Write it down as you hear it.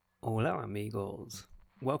Hola amigos.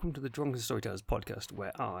 Welcome to the Drunken Storytellers podcast,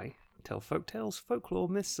 where I tell folk tales, folklore,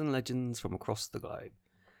 myths and legends from across the globe.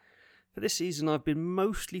 For this season I've been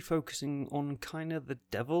mostly focusing on kind of the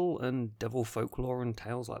devil and devil folklore and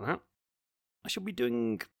tales like that. I shall be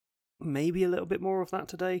doing maybe a little bit more of that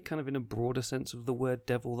today, kind of in a broader sense of the word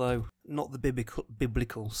devil though. Not the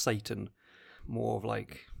biblical Satan, more of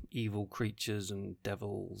like evil creatures and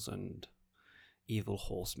devils and evil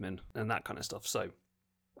horsemen and that kind of stuff. So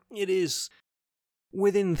it is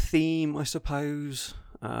within theme, I suppose.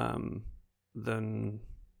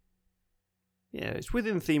 It's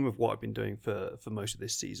within theme of what I've been doing for most of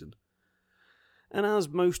this season. And as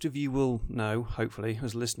most of you will know, hopefully,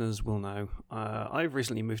 as listeners will know, I've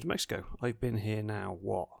recently moved to Mexico. I've been here now,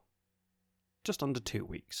 just under 2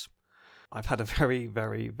 weeks. I've had a very,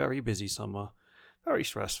 very, very busy summer, very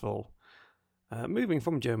stressful, moving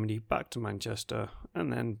from Germany back to Manchester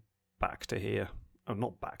and then back to here. Oh,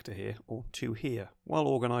 not back to here, or to here, while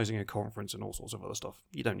organising a conference and all sorts of other stuff.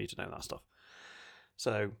 You don't need to know that stuff.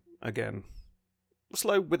 So, again,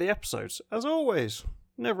 slow with the episodes, as always.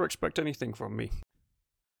 Never expect anything from me.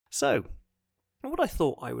 So, what I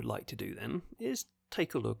thought I would like to do then is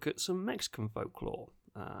take a look at some Mexican folklore,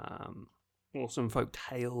 or some folk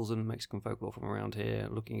tales and Mexican folklore from around here,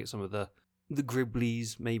 looking at some of the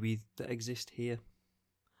Griblies maybe that exist here.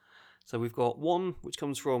 So we've got one which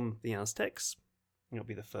comes from the Aztecs. It'll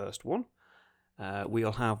be the first one.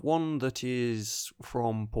 We'll have one that is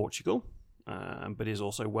from Portugal, but is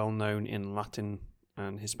also well known in Latin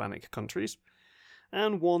and Hispanic countries,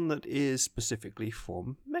 and one that is specifically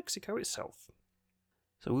from Mexico itself.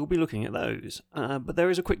 So we'll be looking at those. But there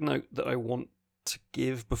is a quick note that I want to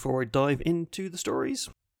give before I dive into the stories.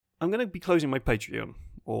 I'm going to be closing my Patreon,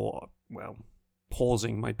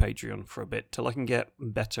 pausing my Patreon for a bit till I can get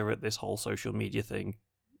better at this whole social media thing.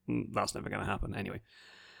 That's never going to happen anyway.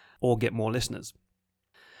 Or get more listeners.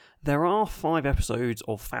 There are 5 episodes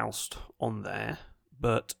of Faust on there,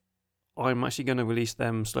 but I'm actually going to release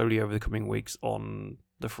them slowly over the coming weeks on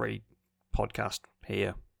the free podcast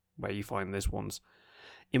here, where you find these ones,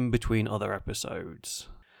 in between other episodes.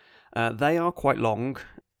 They are quite long.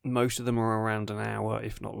 Most of them are around an hour,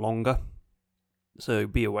 if not longer. So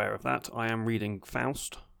be aware of that. I am reading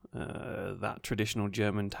Faust, that traditional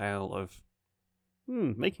German tale of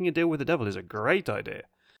making a deal with the devil is a great idea.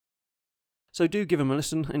 So do give them a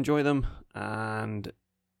listen, enjoy them, and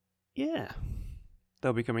yeah,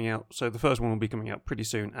 they'll be coming out. So the first one will be coming out pretty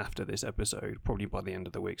soon after this episode, probably by the end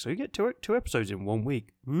of the week. So you get two episodes in 1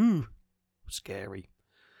 week. Ooh, scary.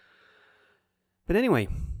 But anyway,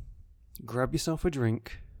 grab yourself a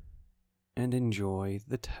drink and enjoy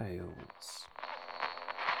the tales.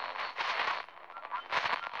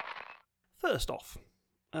 First off,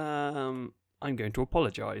 I'm going to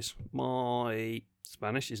apologise. My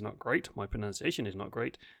Spanish is not great, my pronunciation is not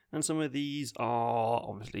great, and some of these are,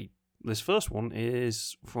 obviously, this first one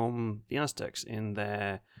is from the Aztecs in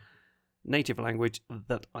their native language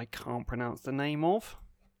that I can't pronounce the name of.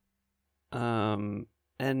 Nahuatl.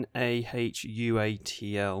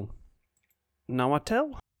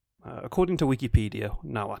 Nahuatl? According to Wikipedia,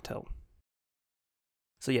 Nahuatl.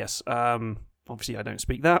 So yes, obviously I don't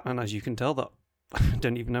speak that, and as you can tell, that I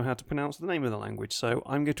don't even know how to pronounce the name of the language, so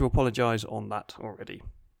I'm going to apologise on that already.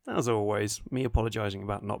 As always, me apologising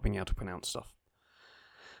about not being able to pronounce stuff.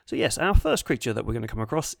 So yes, our first creature that we're going to come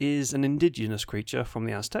across is an indigenous creature from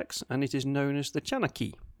the Aztecs, and it is known as the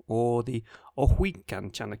Chanaki, or the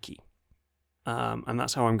Ohuican Chanaki. And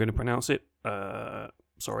that's how I'm going to pronounce it.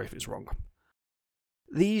 Sorry if it's wrong.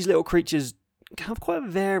 These little creatures have quite a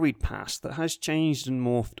varied past that has changed and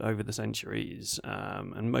morphed over the centuries,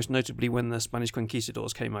 and most notably when the Spanish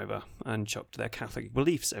conquistadors came over and chucked their Catholic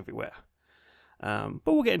beliefs everywhere. But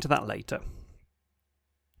we'll get into that later.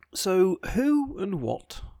 So, who and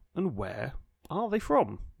what and where are they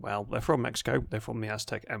from? Well, they're from Mexico, they're from the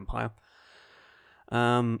Aztec Empire,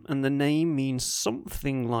 and the name means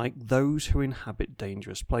something like those who inhabit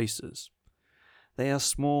dangerous places. They are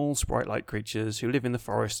small, sprite-like creatures who live in the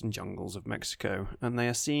forests and jungles of Mexico, and they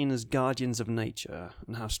are seen as guardians of nature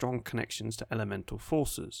and have strong connections to elemental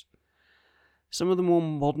forces. Some of the more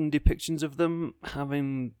modern depictions of them have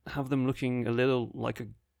them looking a little like a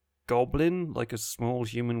goblin, like a small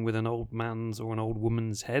human with an old man's or an old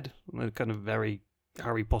woman's head, kind of very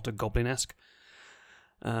Harry Potter goblin-esque,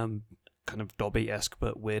 kind of Dobby-esque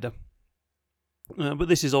but weirder. But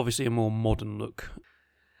this is obviously a more modern look.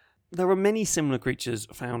 There are many similar creatures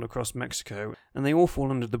found across Mexico, and they all fall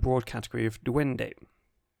under the broad category of duende.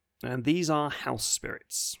 And these are house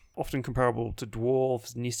spirits, often comparable to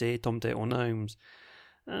dwarves, nisse, tomte, or gnomes,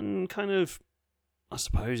 and kind of, I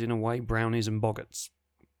suppose in a way, brownies and boggarts.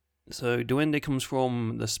 So duende comes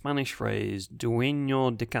from the Spanish phrase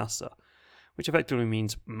dueño de casa, which effectively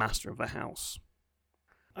means master of the house.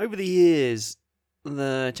 Over the years,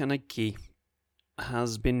 the Chaneki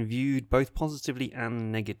has been viewed both positively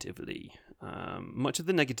and negatively. Much of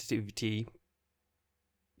the negativity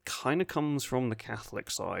kind of comes from the Catholic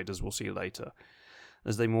side, as we'll see later,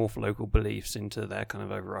 as they morph local beliefs into their kind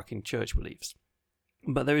of overarching church beliefs.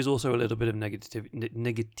 But there is also a little bit of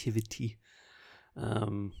negativity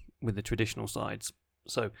with the traditional sides.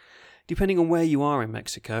 So, depending on where you are in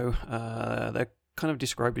Mexico, they're kind of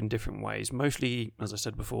described in different ways. Mostly, as I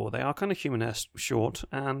said before, they are kind of humanesque, short,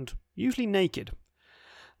 and usually naked.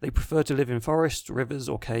 They prefer to live in forests, rivers,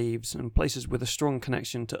 or caves, and places with a strong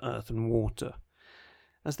connection to earth and water.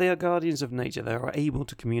 As they are guardians of nature, they are able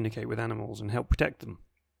to communicate with animals and help protect them.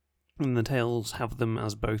 And the tales have them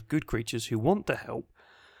as both good creatures who want to help,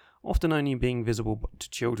 often only being visible to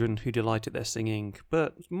children who delight at their singing,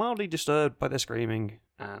 but mildly disturbed by their screaming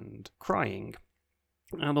and crying,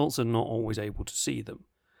 and also not always able to see them.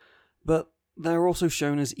 But they're also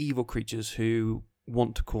shown as evil creatures who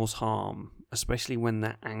want to cause harm, especially when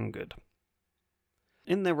they're angered.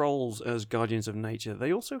 In their roles as guardians of nature,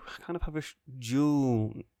 they also kind of have a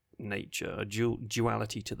dual nature, a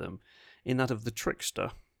duality to them, in that of the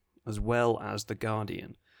trickster as well as the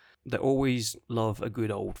guardian. They always love a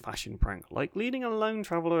good old-fashioned prank, like leading a lone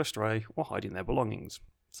traveller astray or hiding their belongings.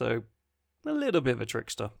 So, a little bit of a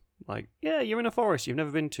trickster. Like, yeah, you're in a forest you've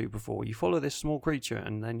never been to before, you follow this small creature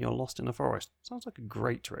and then you're lost in a forest. Sounds like a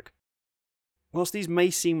great trick. Whilst these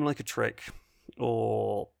may seem like a trick,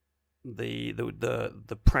 or the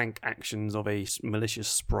prank actions of a malicious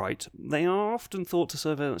sprite, they are often thought to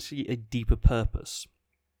serve actually a deeper purpose.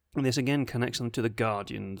 And this again connects them to the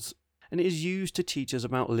guardians, and it is used to teach us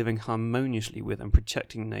about living harmoniously with and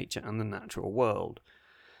protecting nature and the natural world.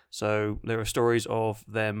 So there are stories of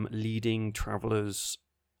them leading travellers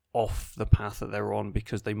off the path that they're on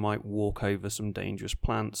because they might walk over some dangerous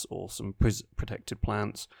plants or some protected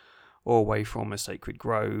plants, or away from a sacred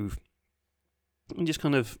grove, and just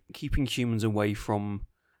kind of keeping humans away from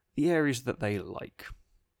the areas that they like.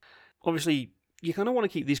 Obviously, you kind of want to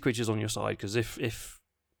keep these creatures on your side, because if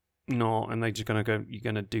not, and they're just going to go, you're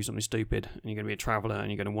going to do something stupid, and you're going to be a traveller, and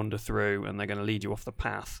you're going to wander through, and they're going to lead you off the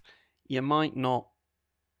path, you might not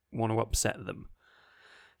want to upset them.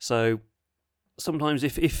 So, sometimes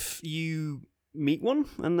if you meet one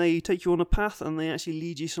and they take you on a path and they actually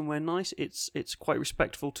lead you somewhere nice, it's quite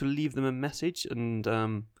respectful to leave them a message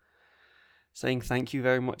and saying thank you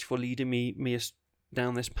very much for leading me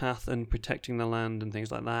down this path and protecting the land and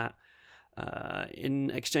things like that. In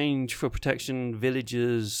exchange for protection,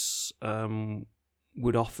 villagers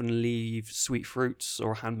would often leave sweet fruits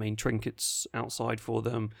or handmade trinkets outside for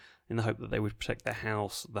them in the hope that they would protect their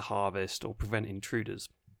house, the harvest, or prevent intruders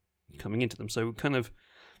coming into them. So kind of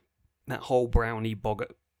that whole brownie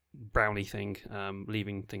thing,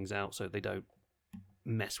 leaving things out so they don't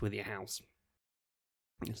mess with your house.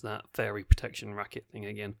 It's that fairy protection racket thing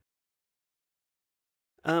again.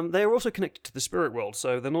 They are also connected to the spirit world,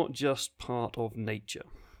 so they're not just part of nature.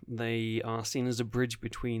 They are seen as a bridge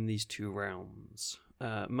between these two realms.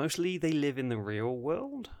 Mostly they live in the real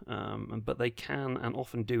world, but they can and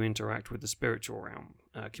often do interact with the spiritual realm,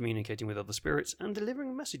 communicating with other spirits and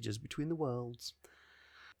delivering messages between the worlds.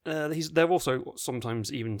 They're also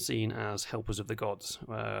sometimes even seen as helpers of the gods,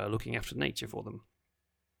 looking after nature for them.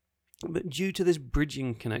 But due to this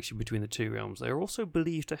bridging connection between the two realms, they are also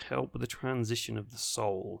believed to help with the transition of the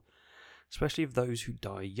soul, especially of those who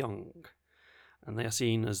die young. And they are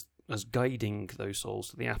seen as guiding those souls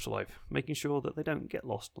to the afterlife, making sure that they don't get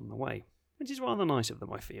lost on the way, which is rather nice of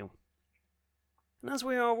them, I feel. And as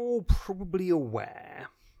we are all probably aware,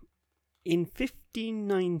 in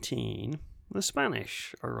 1519, the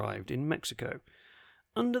Spanish arrived in Mexico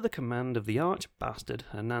under the command of the arch-bastard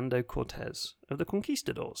Hernando Cortés of the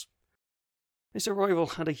Conquistadors. This arrival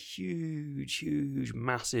had a huge,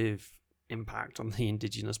 massive impact on the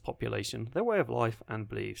indigenous population, their way of life and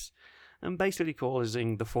beliefs, and basically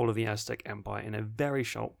causing the fall of the Aztec Empire in a very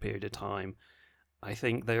short period of time. I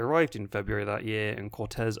think they arrived in February that year, and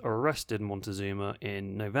Cortés arrested Montezuma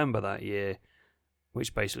in November that year,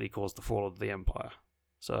 which basically caused the fall of the empire.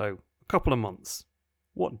 So, a couple of months.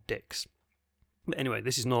 What dicks. But anyway,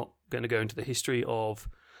 this is not going to go into the history of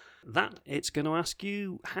that. It's going to ask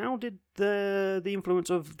you, how did the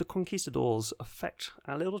influence of the conquistadors affect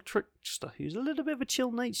our little trickster, who's a little bit of a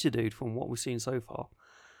chill nature dude from what we've seen so far?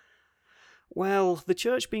 Well, the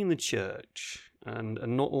church being the church, and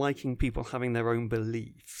not liking people having their own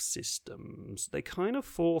belief systems, they kind of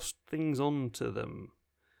forced things onto them.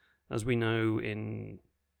 As we know in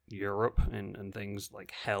Europe and things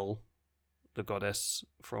like hell, the goddess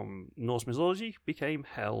from Norse mythology, became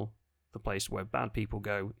hell, the place where bad people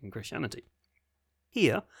go in Christianity.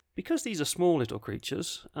 Here, because these are small little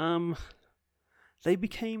creatures, they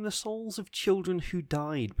became the souls of children who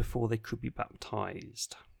died before they could be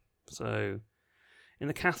baptized. So, in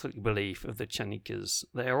the Catholic belief of the Chanikas,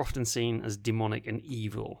 they are often seen as demonic and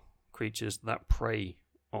evil creatures that prey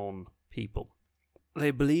on people. They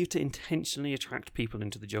are believed to intentionally attract people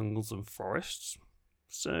into the jungles and forests.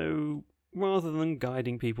 So, rather than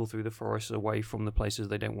guiding people through the forest away from the places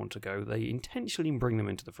they don't want to go, they intentionally bring them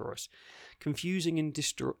into the forest, confusing and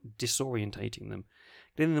disorientating them,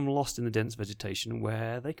 getting them lost in the dense vegetation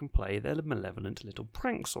where they can play their malevolent little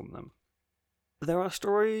pranks on them. There are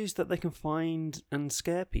stories that they can find and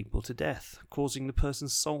scare people to death, causing the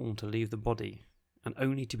person's soul to leave the body, and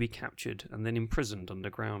only to be captured and then imprisoned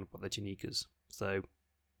underground by the Chanikas. So,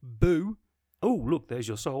 boo! Oh, look, there's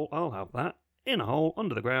your soul, I'll have that. In a hole,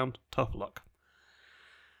 under the ground, tough luck.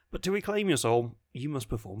 But to reclaim your soul, you must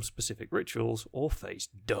perform specific rituals or face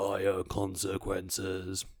dire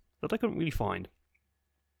consequences that I couldn't really find.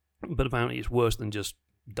 But apparently it's worse than just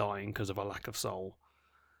dying because of a lack of soul.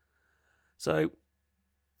 So,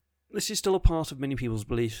 this is still a part of many people's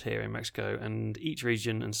beliefs here in Mexico, and each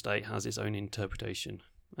region and state has its own interpretation.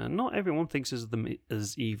 And not everyone thinks of them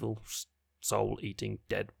as evil, soul-eating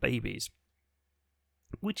dead babies.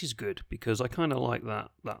 Which is good, because I kind of like that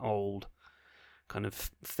old kind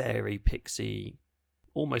of fairy pixie,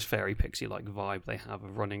 almost fairy pixie-like vibe they have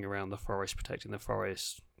of running around the forest, protecting the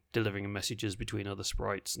forest, delivering messages between other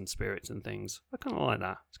sprites and spirits and things. I kind of like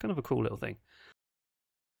that. It's kind of a cool little thing.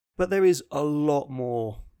 But there is a lot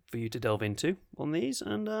more for you to delve into on these,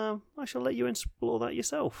 and I shall let you explore that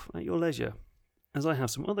yourself at your leisure, as I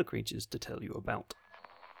have some other creatures to tell you about.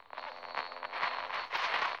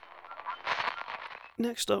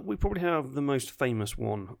 Next up, we probably have the most famous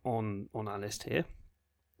one on our list here.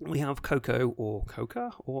 We have Coco, or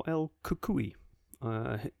Coca, or El Cucuy,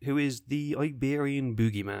 who is the Iberian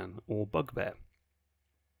boogeyman, or bugbear.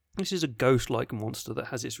 This is a ghost-like monster that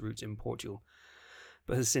has its roots in Portugal,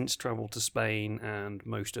 but has since travelled to Spain and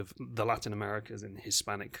most of the Latin Americas and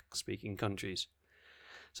Hispanic-speaking countries.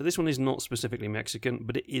 So this one is not specifically Mexican,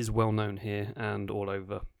 but it is well known here and all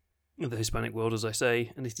over the Hispanic world, as I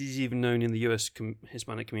say, and it is even known in the US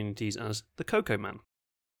Hispanic communities as the Coco Man.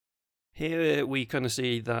 Here we kind of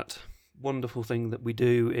see that wonderful thing that we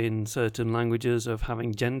do in certain languages of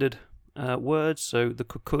having gendered words. So the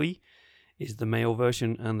Cucuy is the male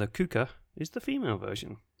version and the Cuca is the female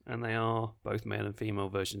version, and they are both male and female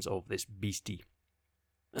versions of this beastie.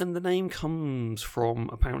 And the name comes from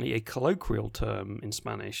apparently a colloquial term in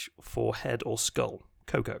Spanish for head or skull,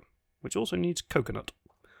 coco, which also means coconut.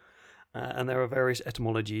 And there are various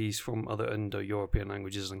etymologies from other Indo-European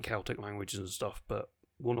languages and Celtic languages and stuff, but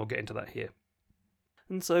we'll not get into that here.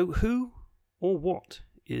 And so, who or what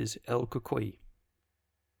is El Cucuy?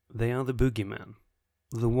 They are the boogeyman,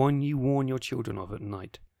 the one you warn your children of at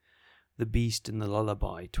night, the beast in the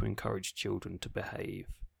lullaby to encourage children to behave,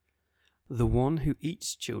 the one who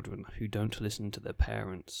eats children who don't listen to their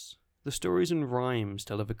parents. The stories and rhymes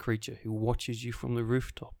tell of a creature who watches you from the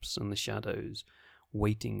rooftops and the shadows,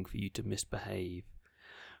 waiting for you to misbehave,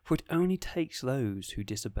 for it only takes those who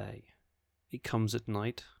disobey. It comes at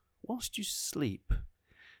night, whilst you sleep,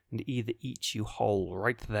 and either eats you whole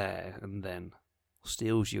right there and then, or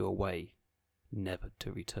steals you away, never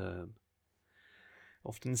to return.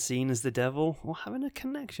 Often seen as the devil, or having a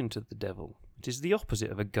connection to the devil, it is the opposite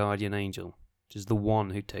of a guardian angel. It is the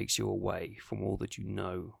one who takes you away from all that you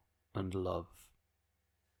know and love.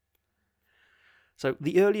 So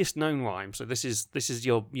the earliest known rhyme, so this is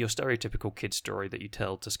your stereotypical kid story that you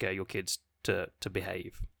tell to scare your kids to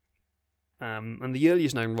behave. And the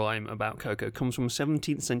earliest known rhyme about Coco comes from a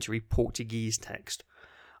 17th century Portuguese text.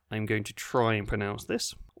 I'm going to try and pronounce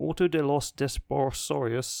this. Auto de los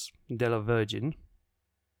Desposorios de la Virgin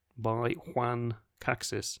by Juan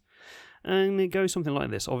Caxis. And it goes something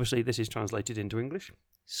like this. Obviously, this is translated into English.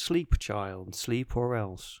 Sleep, child, sleep or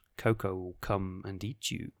else Coco will come and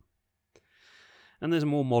eat you. And there's a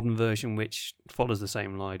more modern version which follows the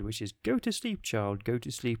same line, which is, go to sleep, child, go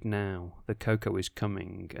to sleep now. The Coco is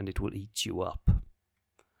coming, and it will eat you up.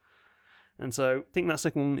 And so, I think that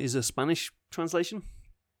second one is a Spanish translation.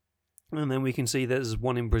 And then we can see there's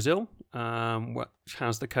one in Brazil, which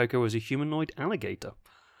has the Coco as a humanoid alligator.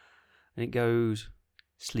 And it goes,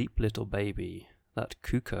 sleep, little baby, that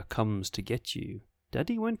Cuca comes to get you.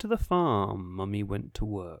 Daddy went to the farm, Mummy went to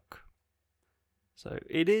work. So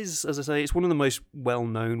it is, as I say, it's one of the most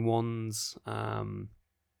well-known ones.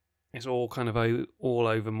 It's all kind of all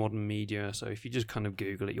over modern media, so if you just kind of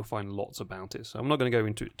Google it, you'll find lots about it. So I'm not going to go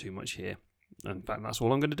into it too much here. In fact, that's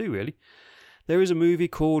all I'm going to do, really. There is a movie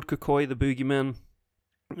called Kukoi the Boogeyman,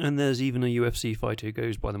 and there's even a UFC fighter who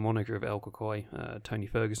goes by the moniker of El Kukoi, Tony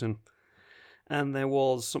Ferguson. And there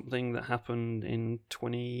was something that happened in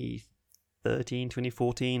 2013,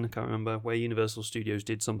 2014, I can't remember, where Universal Studios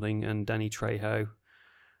did something, and Danny Trejo,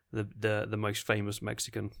 the most famous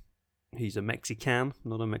Mexican, he's a Mexican,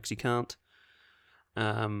 not a Mexicant,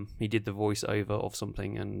 he did the voiceover of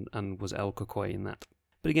something and was El Kukoi in that.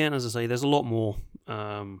 But again, as I say, there's a lot more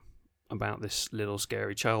about this little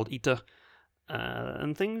scary child eater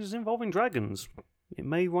and things involving dragons. It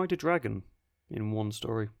may ride a dragon in one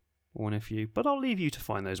story or in a few, but I'll leave you to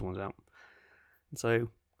find those ones out. And so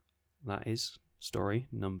that is story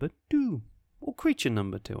number 2, or creature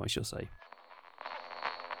number 2, I shall say.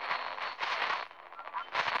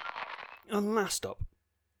 And last up,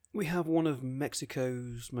 we have one of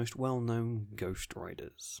Mexico's most well-known ghost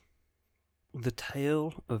riders. The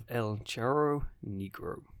Tale of El Charro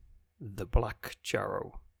Negro, the Black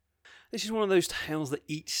Charro. This is one of those tales that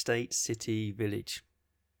each state, city, village,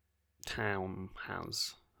 town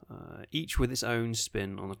has, each with its own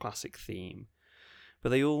spin on a classic theme. But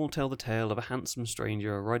they all tell the tale of a handsome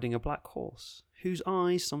stranger riding a black horse, whose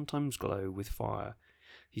eyes sometimes glow with fire.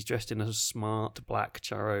 He's dressed in a smart black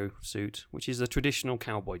charro suit, which is a traditional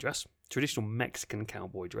cowboy dress, traditional Mexican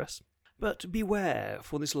cowboy dress. But beware,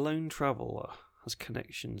 for this lone traveller has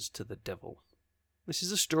connections to the devil. This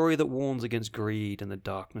is a story that warns against greed and the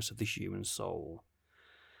darkness of the human soul.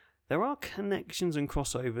 There are connections and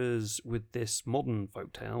crossovers with this modern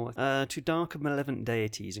folktale to dark and malevolent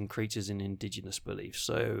deities and creatures in indigenous beliefs.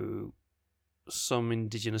 So some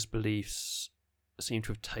indigenous beliefs seem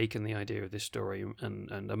to have taken the idea of this story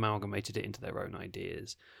and amalgamated it into their own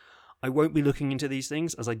ideas. I won't be looking into these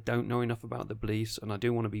things as I don't know enough about the beliefs, and I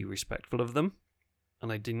do want to be respectful of them.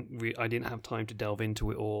 And I didn't have time to delve into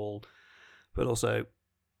it all. But also,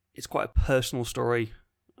 it's quite a personal story.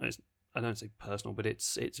 I don't say personal, but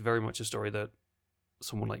it's very much a story that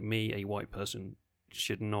someone like me, a white person,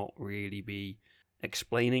 should not really be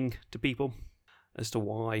explaining to people as to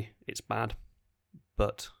why it's bad.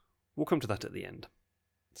 But we'll come to that at the end.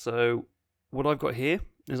 So what I've got here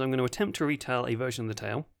is I'm going to attempt to retell a version of the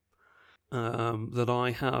tale that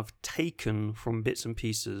I have taken from bits and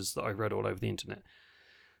pieces that I've read all over the internet.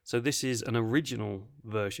 So this is an original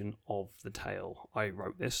version of the tale. I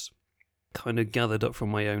wrote this, kind of gathered up from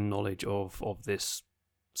my own knowledge of this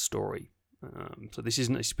story. So this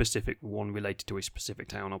isn't a specific one related to a specific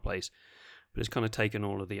town or place, but it's kind of taken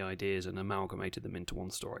all of the ideas and amalgamated them into one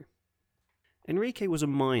story. Enrique was a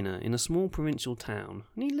miner in a small provincial town,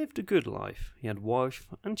 and he lived a good life. He had a wife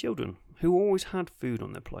and children, who always had food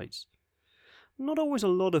on their plates. Not always a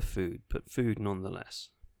lot of food, but food nonetheless.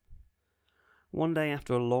 One day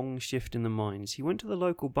after a long shift in the mines, he went to the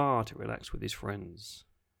local bar to relax with his friends.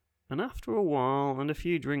 And after a while and a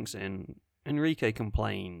few drinks in, Enrique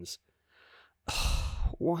complains,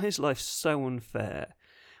 "Why is life so unfair?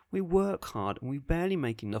 We work hard and we barely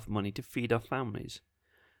make enough money to feed our families.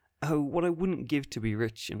 Oh, what I wouldn't give to be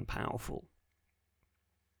rich and powerful."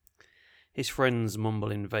 His friends mumble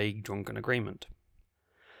in vague drunken agreement.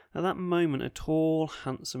 At that moment, a tall,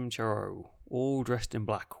 handsome charro, all dressed in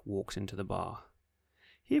black, walks into the bar.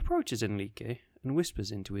 He approaches Enrique and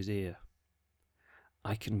whispers into his ear,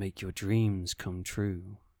 "I can make your dreams come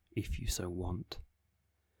true, if you so want."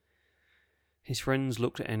 His friends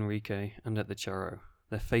looked at Enrique and at the charro,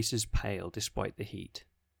 their faces pale despite the heat,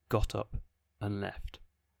 got up and left.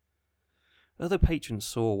 Other patrons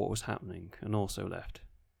saw what was happening and also left,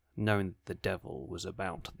 knowing that the devil was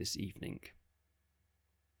about this evening.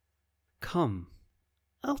 "Come,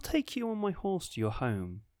 I'll take you on my horse to your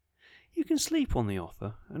home. You can sleep on the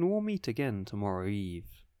offer, and we'll meet again tomorrow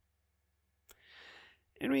eve."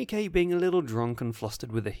 Enrique, being a little drunk and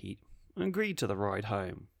flustered with the heat, agreed to the ride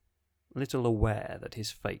home, little aware that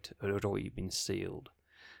his fate had already been sealed,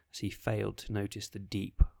 as he failed to notice the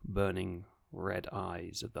deep, burning red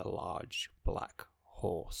eyes of the large black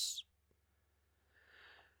horse.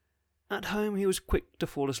 At home, he was quick to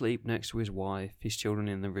fall asleep next to his wife, his children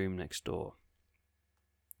in the room next door.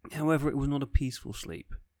 However, it was not a peaceful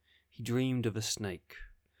sleep. He dreamed of a snake,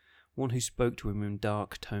 one who spoke to him in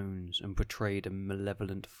dark tones and portrayed a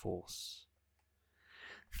malevolent force.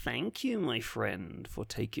 "Thank you, my friend, for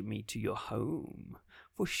taking me to your home,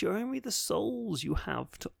 for showing me the souls you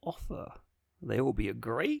have to offer. They will be a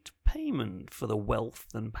great payment for the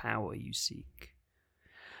wealth and power you seek.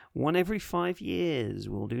 One every 5 years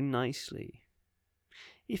will do nicely.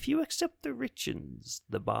 If you accept the riches,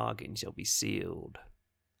 the bargain shall be sealed.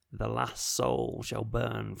 The last soul shall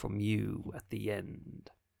burn from you at the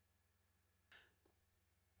end."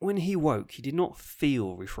 When he woke, he did not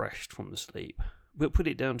feel refreshed from the sleep, but put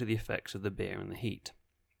it down to the effects of the beer and the heat.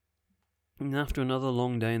 And after another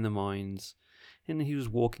long day in the mines, and he was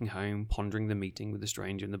walking home, pondering the meeting with the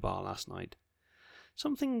stranger in the bar last night,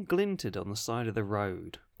 something glinted on the side of the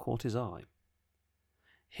road, caught his eye.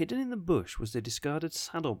 Hidden in the bush was the discarded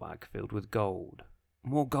saddlebag filled with gold,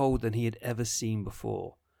 more gold than he had ever seen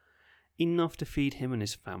before, enough to feed him and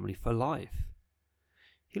his family for life.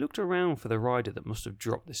 He looked around for the rider that must have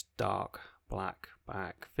dropped this dark, black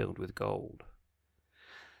bag filled with gold.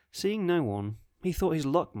 Seeing no one, he thought his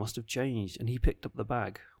luck must have changed, and he picked up the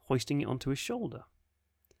bag, hoisting it onto his shoulder.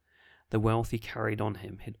 The wealth he carried on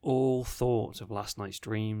him hid all thoughts of last night's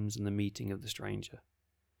dreams and the meeting of the stranger.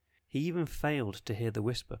 He even failed to hear the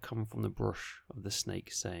whisper come from the brush of the snake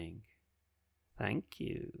saying, "Thank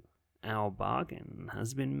you, our bargain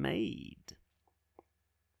has been made."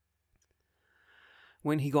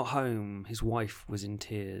 When he got home, his wife was in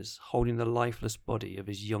tears, holding the lifeless body of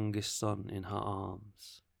his youngest son in her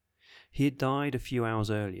arms. He had died a few hours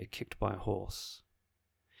earlier, kicked by a horse.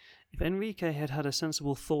 If Enrique had had a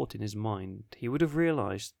sensible thought in his mind, he would have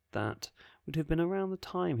realized that would have been around the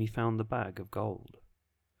time he found the bag of gold.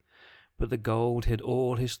 But the gold hid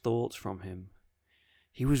all his thoughts from him.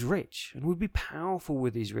 He was rich and would be powerful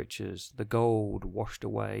with these riches. The gold washed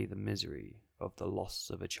away the misery of the loss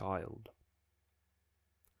of a child.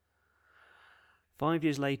 5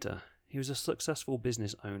 years later, he was a successful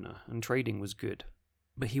business owner and trading was good,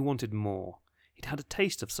 but he wanted more. He'd had a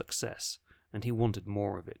taste of success and he wanted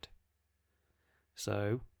more of it.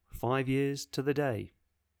 So, 5 years to the day,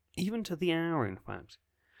 even to the hour in fact,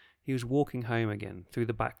 he was walking home again through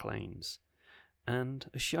the back lanes, and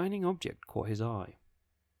a shining object caught his eye.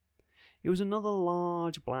 It was another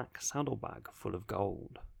large black saddlebag full of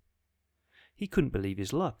gold. He couldn't believe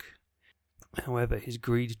his luck. However, his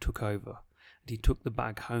greed took over, and he took the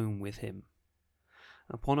bag home with him.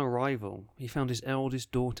 Upon arrival, he found his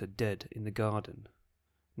eldest daughter dead in the garden.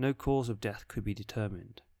 No cause of death could be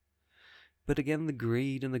determined. But again the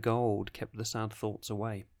greed and the gold kept the sad thoughts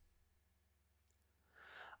away.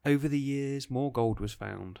 Over the years, more gold was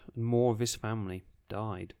found, and more of his family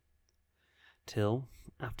died. Till,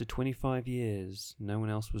 after 25 years, no one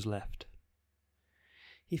else was left.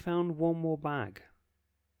 He found one more bag,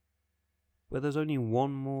 but there's only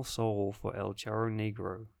one more soul for El Charro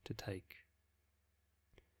Negro to take.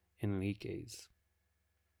 Enrique's.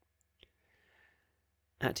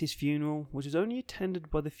 At his funeral, which was only attended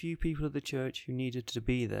by the few people of the church who needed to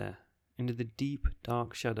be there, into the deep,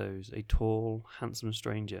 dark shadows, a tall, handsome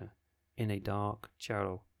stranger in a dark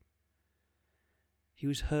charro. He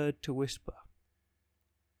was heard to whisper,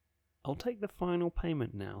 "I'll take the final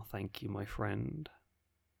payment now, thank you, my friend."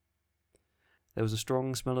 There was a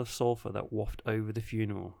strong smell of sulphur that wafted over the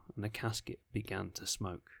funeral, and the casket began to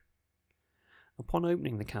smoke. Upon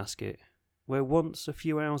opening the casket, where once a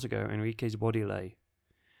few hours ago Enrique's body lay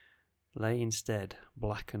instead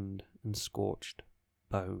blackened and scorched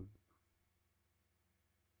bone.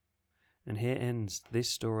 And here ends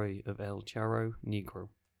this story of El Charro Negro.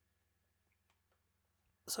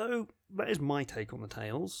 So, that is my take on the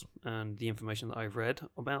tales and the information that I've read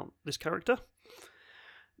about this character.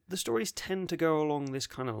 The stories tend to go along this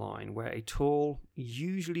kind of line, where a tall,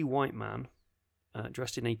 usually white man,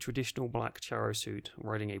 dressed in a traditional black charro suit,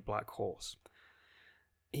 riding a black horse.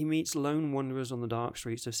 He meets lone wanderers on the dark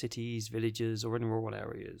streets of cities, villages, or in rural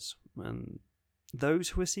areas, and those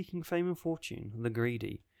who are seeking fame and fortune, the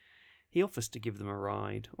greedy, he offers to give them a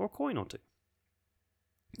ride or a coin or two.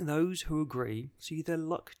 Those who agree see their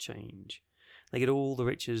luck change. They get all the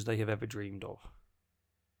riches they have ever dreamed of,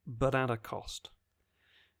 but at a cost.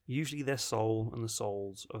 Usually their soul and the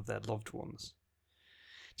souls of their loved ones.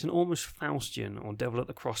 It's an almost Faustian or devil at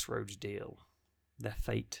the crossroads deal. Their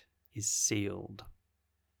fate is sealed.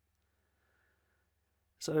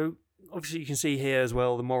 So, obviously you can see here as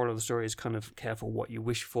well, the moral of the story is kind of careful what you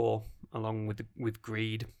wish for, along with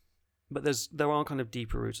greed. But there are kind of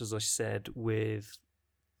deeper roots, as I said, with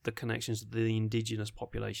the connections that the indigenous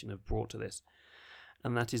population have brought to this.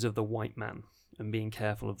 And that is of the white man, and being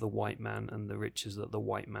careful of the white man and the riches that the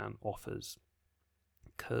white man offers.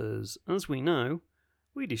 Because, as we know,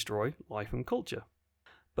 we destroy life and culture.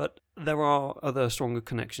 But there are other stronger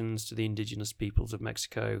connections to the indigenous peoples of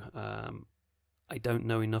Mexico. I don't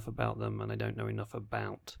know enough about them, and I don't know enough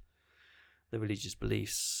about the religious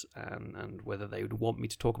beliefs and whether they would want me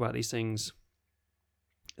to talk about these things.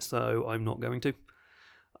 So I'm not going to.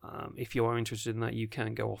 If you are interested in that, you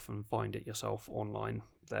can go off and find it yourself online.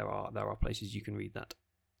 There are places you can read that.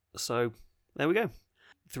 So there we go.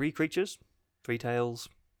 3 creatures, 3 tales,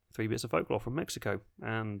 3 bits of folklore from Mexico,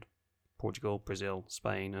 and Portugal, Brazil,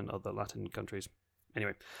 Spain, and other Latin countries.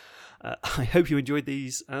 Anyway, I hope you enjoyed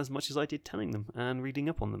these as much as I did telling them and reading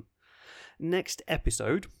up on them. Next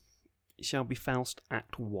episode shall be Faust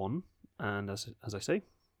Act 1, and as I say,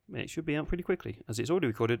 it should be out pretty quickly, as it's already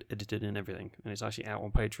recorded, edited, and everything, and it's actually out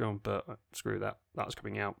on Patreon, but screw that, that's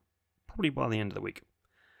coming out probably by the end of the week.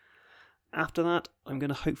 After that, I'm going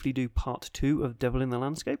to hopefully do part 2 of Devil in the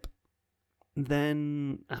Landscape.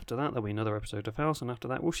 Then, after that, there'll be another episode of Faust, and after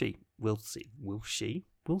that, we'll see.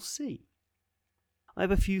 I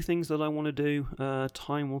have a few things that I want to do.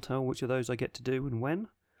 Time will tell which of those I get to do and when.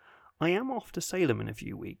 I am off to Salem in a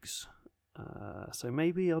few weeks, so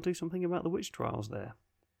maybe I'll do something about the witch trials there.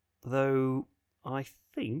 Though, I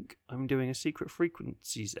think I'm doing a Secret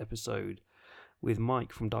Frequencies episode with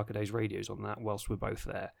Mike from Darker Days Radios on that whilst we're both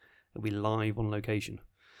there. It'll be live on location,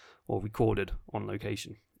 or recorded on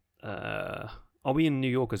location. I'll be in New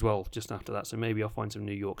York as well just after that, so maybe I'll find some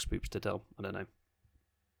New York spooks to tell. I don't know.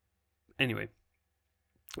 Anyway,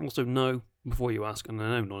 also no, before you ask, and I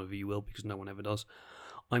know none of you will because no one ever does,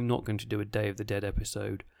 I'm not going to do a Day of the Dead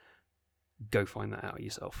episode. Go find that out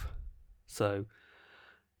yourself. So,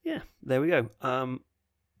 yeah, there we go.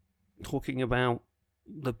 Talking about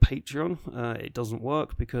the Patreon, it doesn't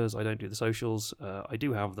work because I don't do the socials. I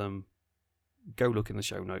do have them. Go look in the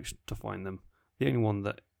show notes to find them. The only one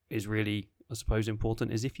that is really, I suppose,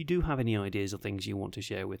 important is if you do have any ideas or things you want to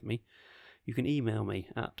share with me, you can email me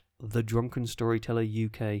at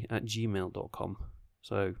thedrunkenstorytelleruk@gmail.com.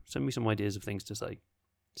 So send me some ideas of things to say.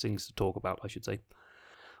 Things to talk about, I should say.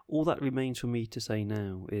 All that remains for me to say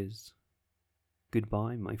now is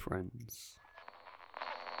goodbye, my friends.